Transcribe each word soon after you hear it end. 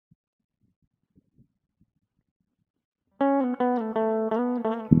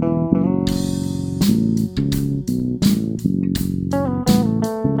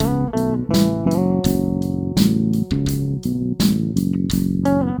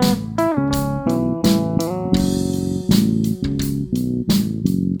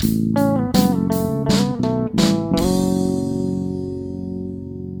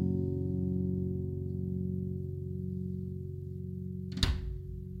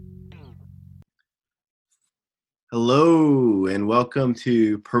Hello and welcome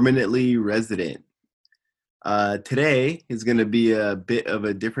to Permanently Resident. Today is going to be a bit of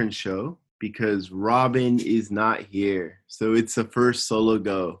a different show because Robin is not here. So it's a first solo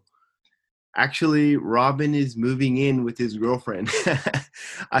go. Actually, Robin is moving in with his girlfriend.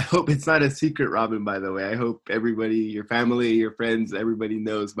 I hope it's not a secret, Robin, by the way. I hope everybody, your family, your friends, everybody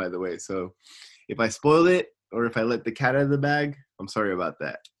knows, by the way. So if I spoil it or if I let the cat out of the bag, I'm sorry about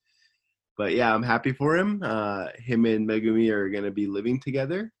that. But yeah, I'm happy for him. Him and Megumi are going to be living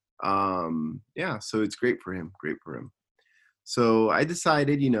together. Yeah, so it's great for him. Great for him. So I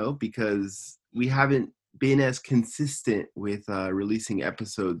decided, because we haven't been as consistent with releasing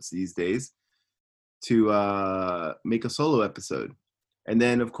episodes these days, to make a solo episode. And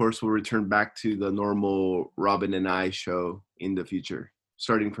then, of course, we'll return back to the normal Robin and I show in the future,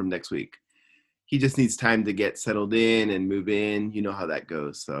 starting from next week. He just needs time to get settled in and move in. You know how that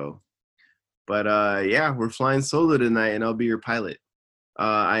goes. But yeah, we're flying solo tonight, and I'll be your pilot.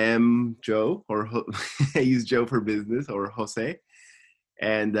 I am Joe, or I use Joe for business, or Jose.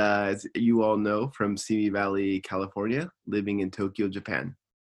 And as you all know, from Simi Valley, California, living in Tokyo, Japan.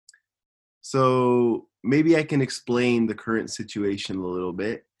 So maybe I can explain the current situation a little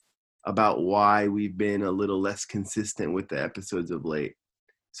bit about why we've been a little less consistent with the episodes of late.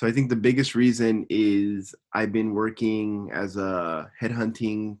 So I think the biggest reason is I've been working as a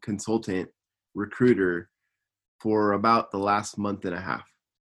headhunting consultant recruiter for about the last month and a half.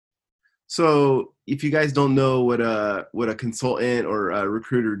 So if you guys don't know what a consultant or a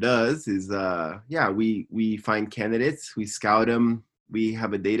recruiter does is we find candidates, we scout them, we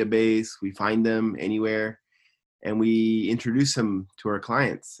have a database, we find them anywhere, and we introduce them to our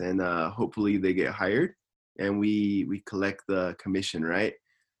clients, and hopefully they get hired, and we collect the commission, right?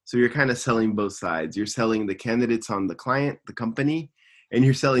 So you're kind of selling both sides. You're selling the candidates on the client, the company, and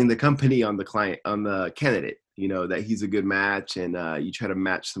you're selling the company on the client, on the candidate, that he's a good match, and you try to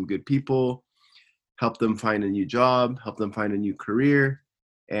match some good people, help them find a new job, help them find a new career.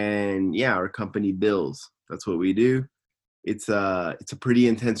 And yeah, our company bills. That's what we do. It's a pretty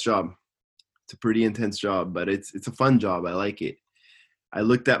intense job. It's a pretty intense job, but it's a fun job. I like it. I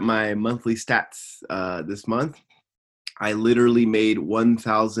looked at my monthly stats this month. I literally made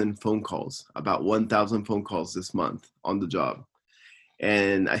 1,000 phone calls, about 1,000 phone calls this month on the job.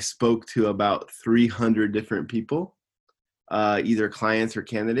 And I spoke to about 300 different people, either clients or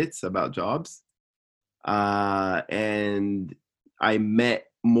candidates, about jobs. And I met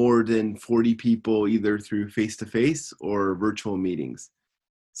more than 40 people either through face-to-face or virtual meetings.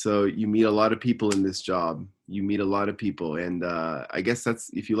 So you meet a lot of people in this job. You meet a lot of people. And I guess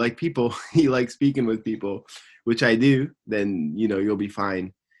that's, if you like people, you like speaking with people, which I do, then, you'll be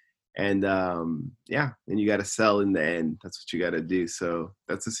fine. And and you got to sell in the end. That's what you got to do. So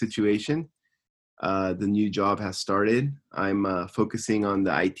that's the situation. The new job has started. I'm focusing on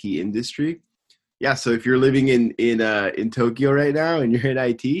the IT industry. Yeah, so if you're living in Tokyo right now and you're in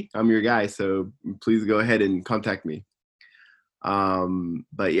IT, I'm your guy. So please go ahead and contact me.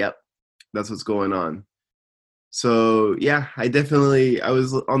 But yep, that's what's going on. So yeah, I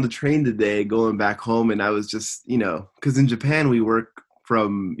was on the train today going back home, and I was just, because in Japan we work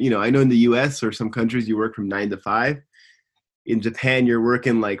from, I know in the US or some countries you work from 9 to 5. In Japan, you're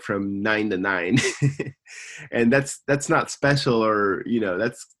working like from 9 to 9. And that's not special, or,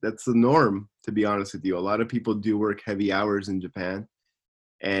 that's the norm, to be honest with you. A lot of people do work heavy hours in Japan,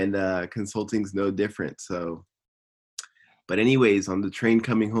 and consulting's no different. So, but anyways, on the train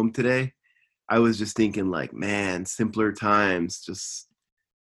coming home today, I was just thinking like, man, simpler times, just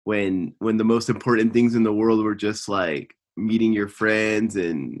when the most important things in the world were just like meeting your friends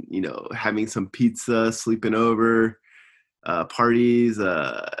and, having some pizza, sleeping over, parties,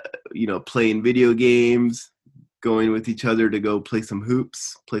 playing video games, going with each other to go play some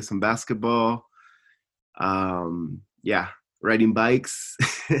hoops, play some basketball. Riding bikes.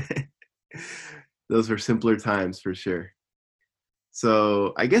 Those were simpler times for sure.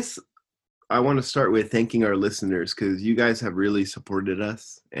 So I guess I want to start with thanking our listeners, because you guys have really supported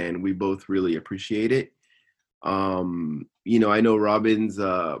us and we both really appreciate it. I know Robin's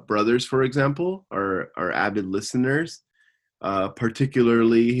brothers, for example, are avid listeners,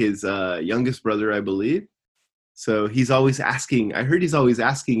 particularly his youngest brother, I believe. So he's always asking. I heard he's always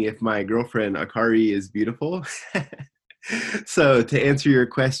asking if my girlfriend Akari is beautiful. So to answer your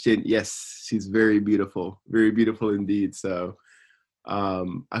question, yes, she's very beautiful indeed. So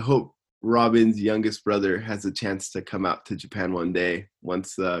I hope Robin's youngest brother has a chance to come out to Japan one day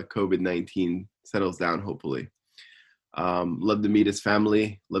once COVID-19 settles down, hopefully. Love to meet his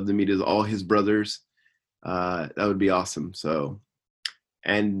family. Love to meet all his brothers. That would be awesome. So,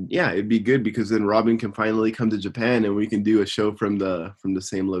 and yeah, it'd be good because then Robin can finally come to Japan and we can do a show from the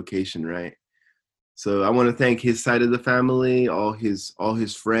same location, right? So I want to thank his side of the family, all his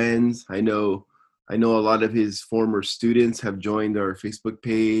friends. I know a lot of his former students have joined our Facebook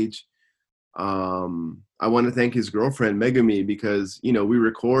page. I want to thank his girlfriend Megami because we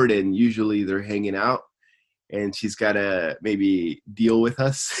record and usually they're hanging out and she's got to maybe deal with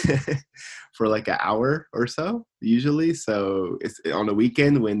us for like an hour or so usually. So it's on a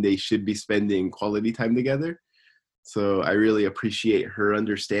weekend when they should be spending quality time together. So I really appreciate her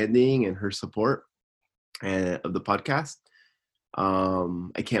understanding and her support of the podcast.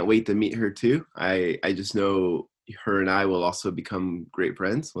 I can't wait to meet her too. I just know her and I will also become great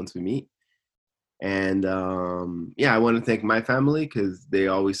friends once we meet. And yeah, I want to thank my family because they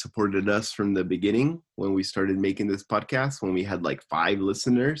always supported us from the beginning when we started making this podcast, when we had like 5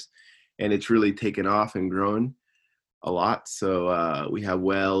 listeners, and it's really taken off and grown a lot. So we have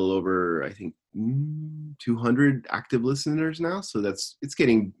well over, I think, 200 active listeners now. So it's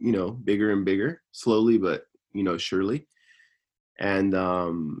getting, bigger and bigger, slowly, but, surely. And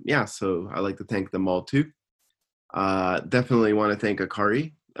yeah, so I like to thank them all too. Definitely want to thank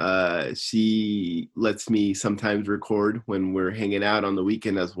Akari. She lets me sometimes record when we're hanging out on the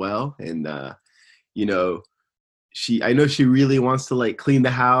weekend as well. And, you know, I know she really wants to like clean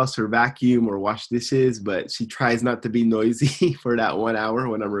the house or vacuum or wash dishes, but she tries not to be noisy for that 1 hour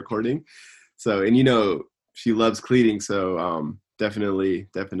when I'm recording. So, and she loves cleaning. So,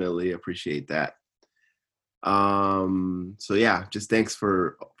 definitely appreciate that. So yeah, just thanks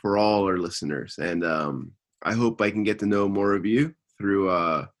for all our listeners. And, I hope I can get to know more of you through,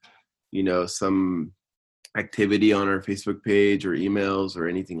 some activity on our Facebook page or emails or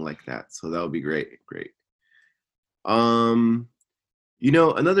anything like that. So that would be great. Great. Um,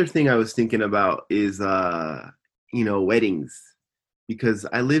 another thing I was thinking about is, weddings, because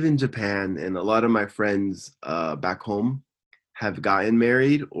I live in Japan and a lot of my friends back home have gotten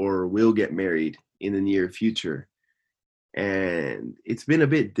married or will get married in the near future. And it's been a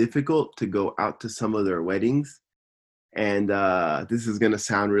bit difficult to go out to some of their weddings. And this is going to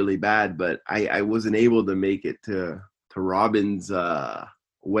sound really bad, but I wasn't able to make it to Robin's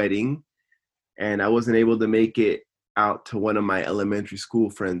wedding, and I wasn't able to make it out to one of my elementary school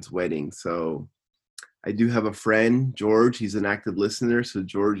friends' weddings. So I do have a friend, George. He's an active listener. So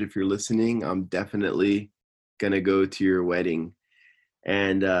George, if you're listening, I'm definitely going to go to your wedding.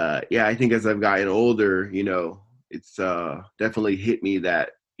 And yeah, I think as I've gotten older, it's definitely hit me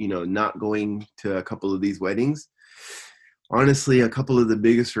that, not going to a couple of these weddings, honestly, a couple of the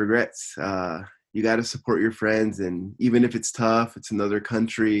biggest regrets. You got to support your friends. And even if it's tough, it's another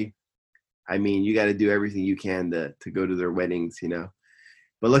country. I mean, you got to do everything you can to go to their weddings,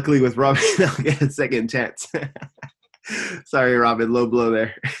 But luckily with Robin, I'll get a second chance. Sorry, Robin, low blow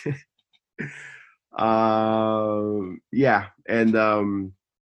there. Yeah. And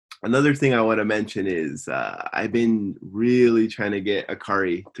another thing I want to mention is I've been really trying to get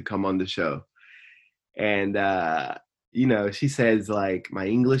Akari to come on the show. And, she says like my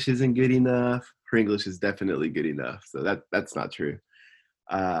English isn't good enough. Her English is definitely good enough. So that's not true.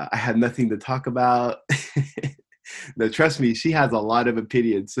 I have nothing to talk about. No, trust me, she has a lot of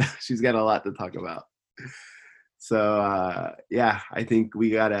opinions. So she's got a lot to talk about. So yeah, I think we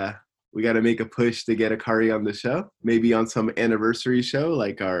gotta make a push to get Akari on the show. Maybe on some anniversary show,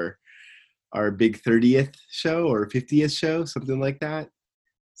 like our big 30th show or 50th show, something like that.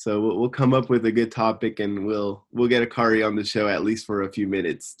 So we'll come up with a good topic and we'll get Akari on the show at least for a few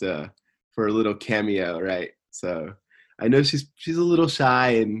minutes for a little cameo, right? So I know she's a little shy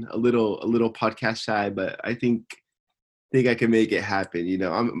and a little podcast shy, but I think I can make it happen.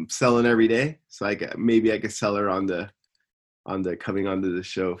 I'm selling every day, so maybe I could sell her on the coming onto the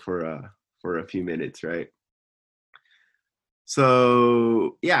show for a few minutes, right?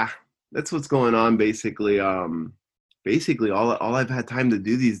 So yeah, that's what's going on basically. Basically all I've had time to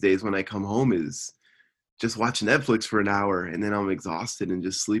do these days when I come home is just watch Netflix for an hour, and then I'm exhausted and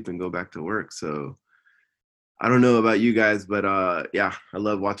just sleep and go back to work. So I don't know about you guys, but yeah, I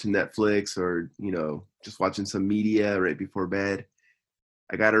love watching Netflix or, just watching some media right before bed.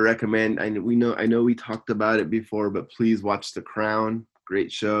 I gotta recommend, I know we talked about it before, but please watch The Crown.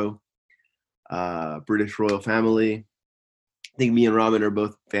 Great show. British royal family. I think me and Robin are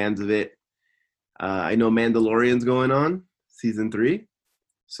both fans of it. I know Mandalorian's going on season 3,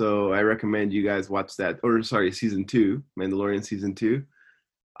 so I recommend you guys watch that. Or sorry, season 2, Mandalorian season 2.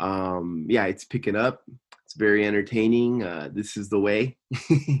 Yeah, it's picking up. It's very entertaining. This is the way.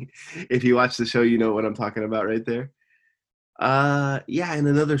 If you watch the show, you know what I'm talking about right there. Yeah, and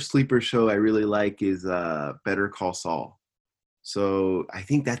another sleeper show I really like is Better Call Saul. So I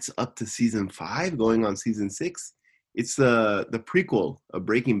think that's up to season 5, going on season 6. It's the prequel of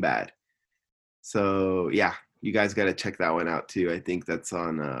Breaking Bad. So yeah, you guys got to check that one out too. I think that's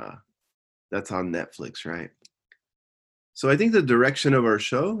on Netflix, right? So I think the direction of our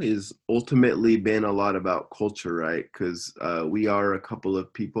show is ultimately been a lot about culture, right? Because we are a couple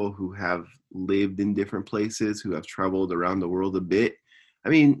of people who have lived in different places, who have traveled around the world a bit. I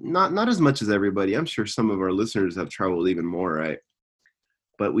mean, not as much as everybody. I'm sure some of our listeners have traveled even more, right?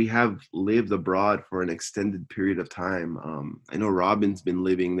 But we have lived abroad for an extended period of time. I know Robin's been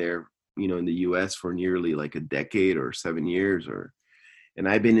living there, in the U.S. for nearly like a decade or 7 years, and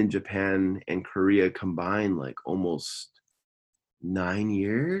I've been in Japan and Korea combined like almost 9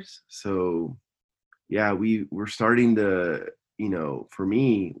 years. So yeah, we're starting to, for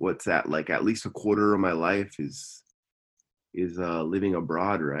me, what's that, like at least a quarter of my life is living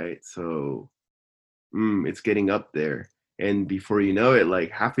abroad, right? So it's getting up there. And before you know it, like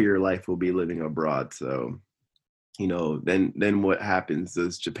half of your life will be living abroad. So, then what happens?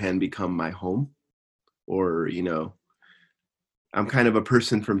 Does Japan become my home? Or, I'm kind of a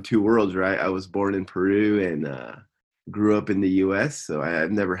person from two worlds, right? I was born in Peru and grew up in the US, so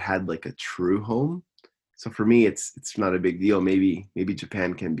I've never had like a true home. So for me, it's not a big deal. Maybe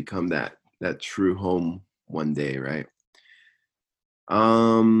Japan can become that true home one day, right?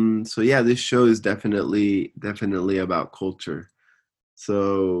 So yeah, this show is definitely about culture.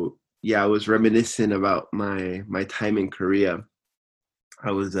 So yeah, I was reminiscent about my time in Korea.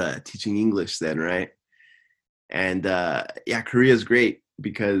 I was teaching English then, right? And yeah, Korea is great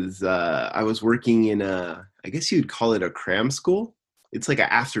because I was working in I guess you'd call it a cram school. It's like an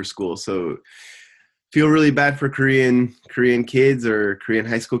after school. So feel really bad for Korean kids or Korean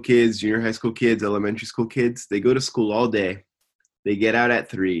high school kids, junior high school kids, elementary school kids. They go to school all day. They get out at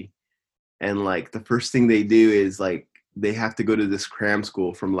 3, and like the first thing they do is like they have to go to this cram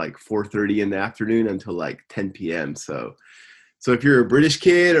school from like 4:30 in the afternoon until like 10 p.m. So if you're a British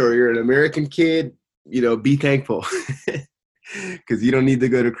kid or you're an American kid, be thankful because you don't need to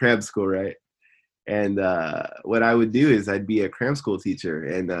go to cram school, right? And what I would do is I'd be a cram school teacher,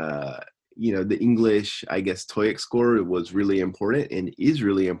 and the English, I guess, TOEIC score was really important and is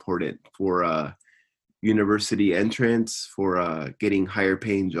really important for university entrance, for getting higher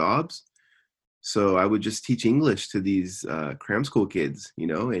paying jobs. So I would just teach English to these cram school kids,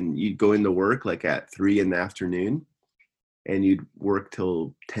 and you'd go into work like at 3 in the afternoon, and you'd work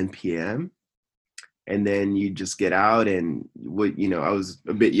till 10 p.m. And then you just get out, and I was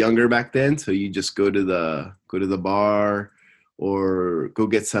a bit younger back then, so you just go to the bar or go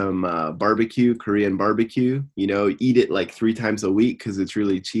get some barbecue, Korean barbecue, eat it like 3 times a week because it's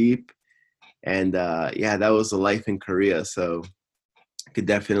really cheap. And yeah, that was the life in Korea. So I could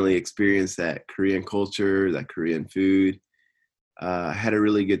definitely experience that Korean culture, that Korean food. I had a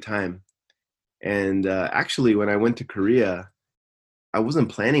really good time. And actually, when I went to Korea, I wasn't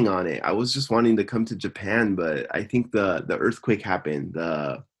planning on it. I was just wanting to come to Japan, but I think the earthquake happened,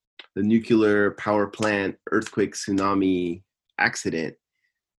 the nuclear power plant earthquake tsunami accident.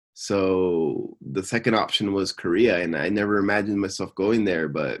 So the second option was Korea, and I never imagined myself going there,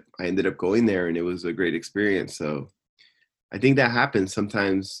 but I ended up going there, and it was a great experience. So I think that happens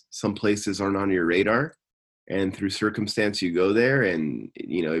sometimes. Some places aren't on your radar, and through circumstance you go there, and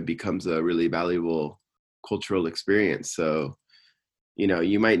it becomes a really valuable cultural experience. So you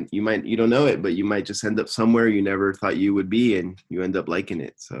don't know it, but you might just end up somewhere you never thought you would be, and you end up liking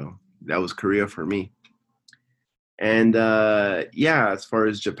it. So that was Korea for me. And yeah, as far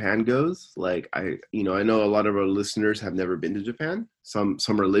as Japan goes, like I know a lot of our listeners have never been to Japan. Some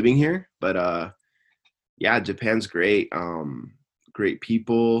are living here, but yeah, Japan's great. Great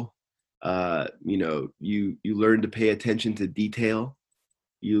people. You learn to pay attention to detail.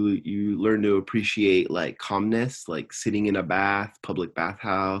 You learn to appreciate like calmness, like sitting in a public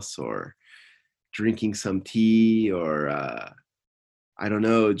bathhouse, or drinking some tea, or I don't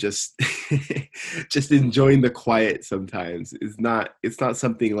know, just just enjoying the quiet sometimes. It's not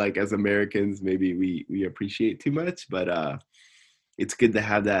something like as Americans maybe we appreciate too much, but it's good to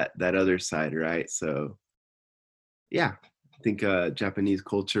have that other side, right? So yeah, I think Japanese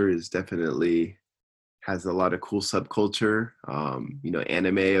culture is definitely has a lot of cool subculture.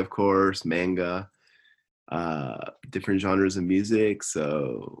 Anime, of course, manga, different genres of music.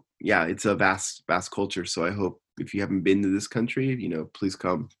 So yeah, it's a vast culture. So I hope if you haven't been to this country, please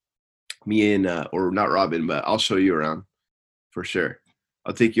come. Me and or not Robin, but I'll show you around for sure.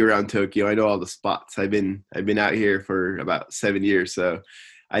 I'll take you around Tokyo. I know all the spots. I've been out here for about 7 years, so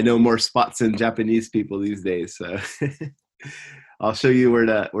I know more spots than Japanese people these days. So I'll show you where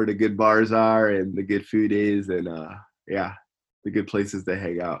the good bars are and the good food is, and yeah, the good places to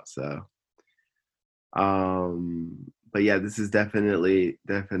hang out. So, but yeah, this is definitely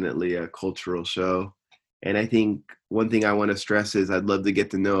a cultural show, and I think one thing I want to stress is I'd love to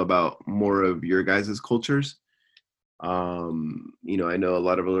get to know about more of your guys' cultures. I know a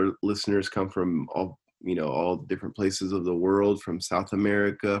lot of our listeners come from all different places of the world, from South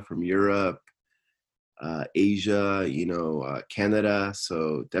America, from Europe, Asia, Canada.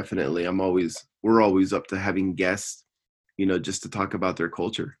 So definitely we're always up to having guests, just to talk about their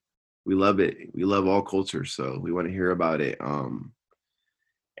culture. We love it. We love all cultures. So we want to hear about it.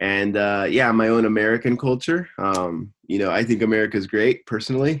 And yeah, my own American culture. I think America's great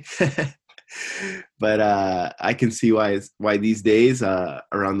personally. But I can see why these days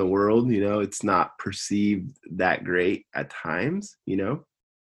around the world, it's not perceived that great at times,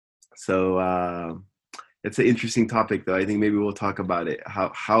 So it's an interesting topic, though. I think maybe we'll talk about it,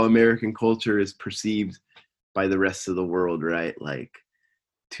 how American culture is perceived by the rest of the world, right? Like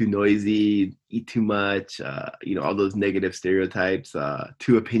too noisy, eat too much, all those negative stereotypes,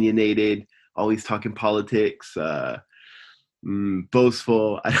 too opinionated, always talking politics,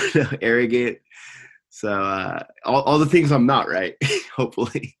 boastful, I don't know, arrogant. So all the things I'm not, right?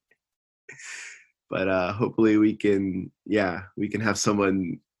 Hopefully. But hopefully we can have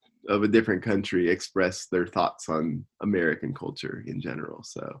someone of a different country express their thoughts on American culture in general.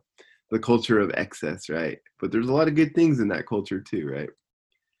 So the culture of excess, right? But there's a lot of good things in that culture too, right?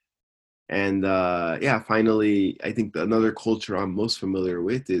 And finally, I think another culture I'm most familiar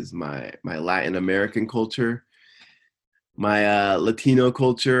with is my Latin American culture, my Latino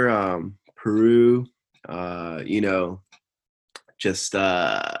culture, Peru, just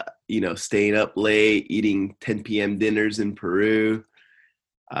staying up late, eating 10 p.m. dinners in Peru.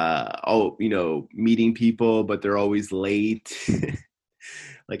 Meeting people, but they're always late.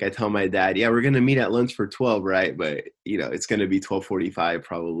 Like I tell my dad, yeah, we're gonna meet at lunch for 12, right? But it's gonna be 12:45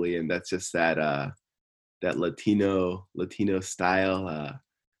 probably, and that's just that Latino style,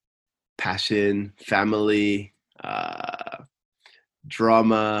 passion, family,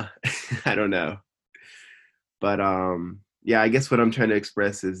 drama. I don't know, but yeah, I guess what I'm trying to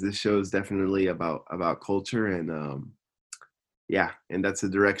express is this show is definitely about culture, and yeah, and that's the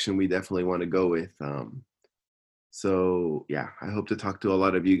direction we definitely want to go with. So yeah, I hope to talk to a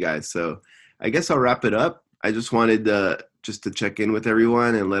lot of you guys. So I guess I'll wrap it up. I just wanted to check in with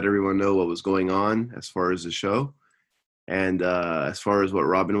everyone and let everyone know what was going on as far as the show, and as far as what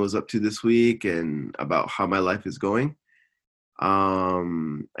Robin was up to this week and about how my life is going.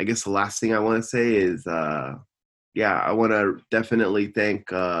 I guess the last thing I want to say is, I want to definitely thank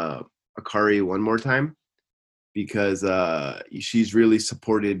Akari one more time, because she's really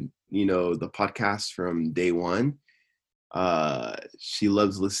supported the podcast from day one. She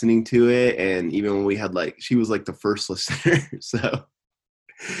loves listening to it, and even when we had she was like the first listener. So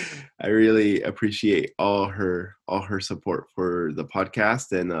I really appreciate all her support for the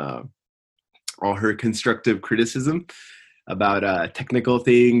podcast, and all her constructive criticism about technical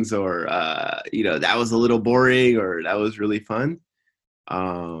things, or that was a little boring, or that was really fun.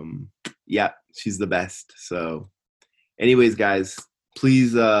 Yeah, she's the best. So anyways, guys,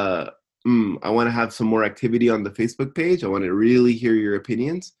 please, I want to have some more activity on the Facebook page. I want to really hear your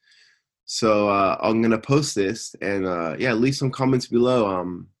opinions. So I'm going to post this, and leave some comments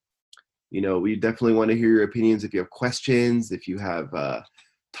below. We definitely want to hear your opinions. If you have questions, if you have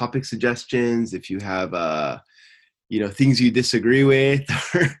topic suggestions, if you have things you disagree with,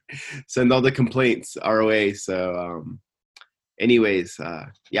 send all the complaints our way. So anyways,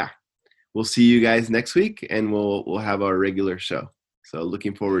 we'll see you guys next week, and we'll have our regular show. So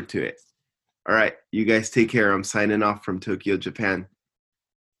looking forward to it. All right, you guys take care. I'm signing off from Tokyo, Japan.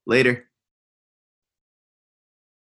 Later.